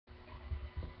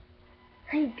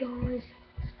Hey guys,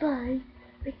 today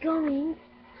we're doing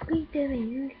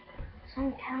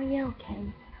some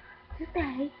karaoke.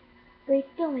 Today we're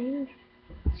going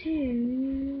to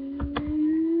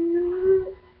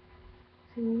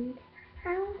sing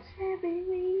house every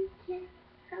weekend,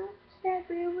 house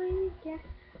every weekend.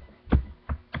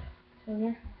 So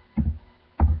yeah.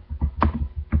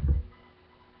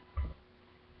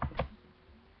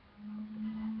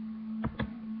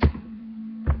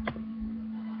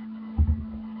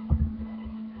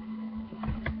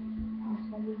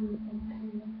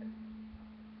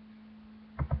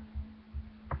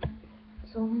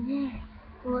 So yeah,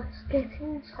 let's get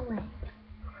into it.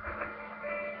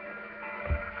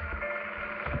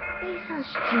 It's a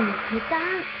stupid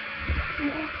dance.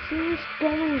 What is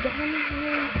going on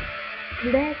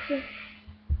here? Let's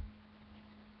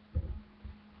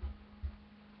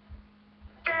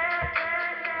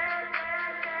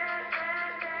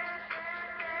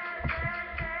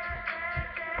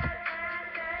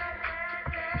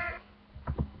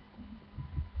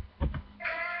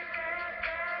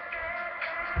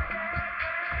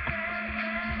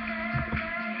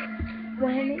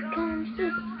when it comes to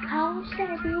house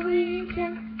every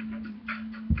weekend.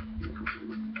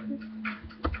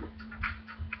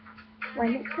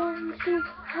 When it comes to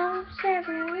house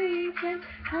every weekend,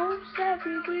 house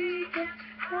every weekend,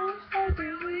 house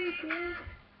every weekend.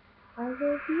 I love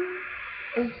you,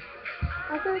 oh,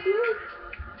 I love you.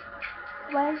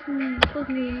 Why you for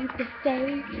me to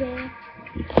stay here?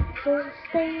 But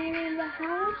staying in the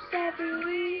house every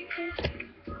weekend.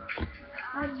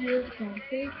 I just can't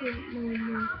take it no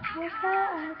more.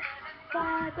 Because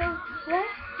I don't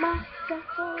let myself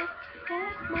go,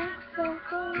 let myself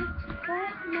go,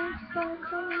 let myself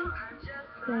go.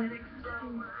 Let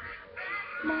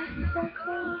myself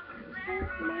go, let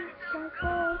myself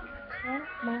go, let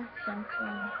myself go.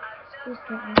 Just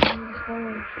can't let me go.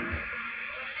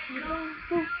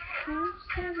 House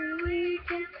every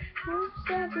weekend, house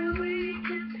every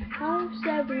weekend, house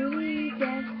every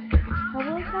weekend. I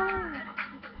will go.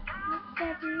 House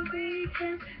every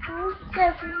weekend, house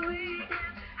every weekend,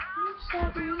 house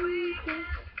every weekend.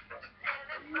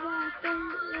 I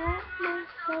don't let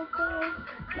myself go,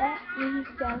 let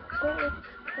myself go,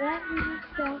 let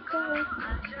myself go.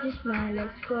 Just now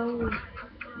let's go.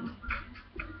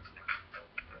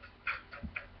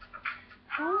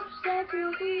 House every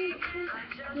weekend,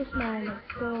 just now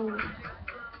let's go.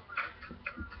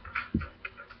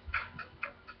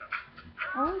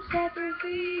 House every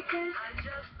weekend,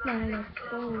 now let's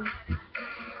go.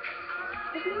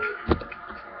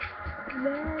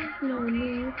 There's no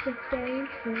need to stay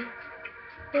here.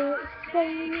 But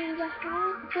staying in the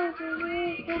house for the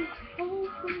weekend,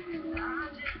 house for the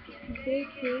weekend. Big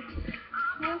kids,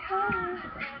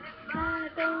 I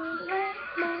don't let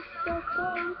myself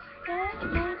go, let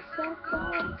myself go,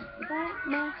 let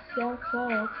myself go.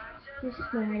 Just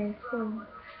let it go.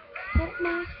 Let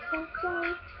myself go,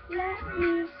 let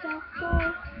myself go,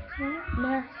 let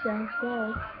myself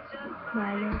go.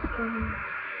 Let it go.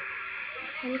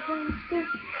 When it comes to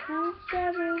house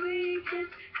every weekend,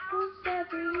 house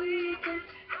every weekend,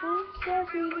 house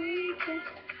every weekend.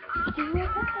 Do it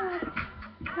up.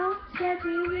 House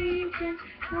every weekend,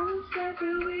 house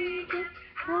every weekend,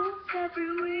 house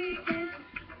every weekend.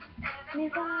 And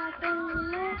if I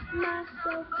don't let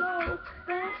myself go,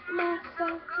 let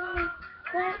myself go,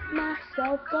 let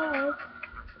myself go.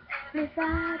 And if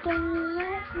I don't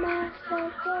let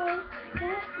myself go,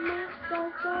 let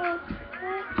myself go,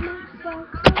 let myself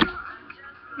go.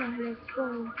 Now let's go.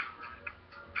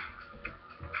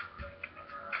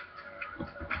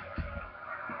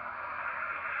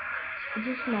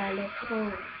 Just now let's go.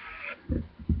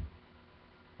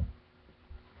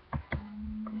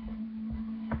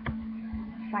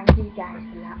 Thank you guys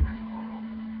for that.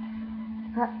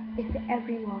 But if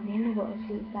everyone in the world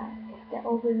sees that, if they're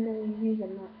over a million views or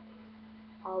not,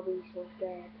 I'll be so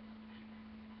scared.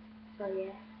 So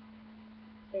yeah,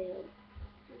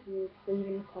 you leave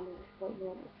in the comments what you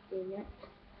want me to do next.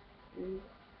 And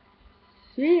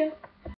see ya!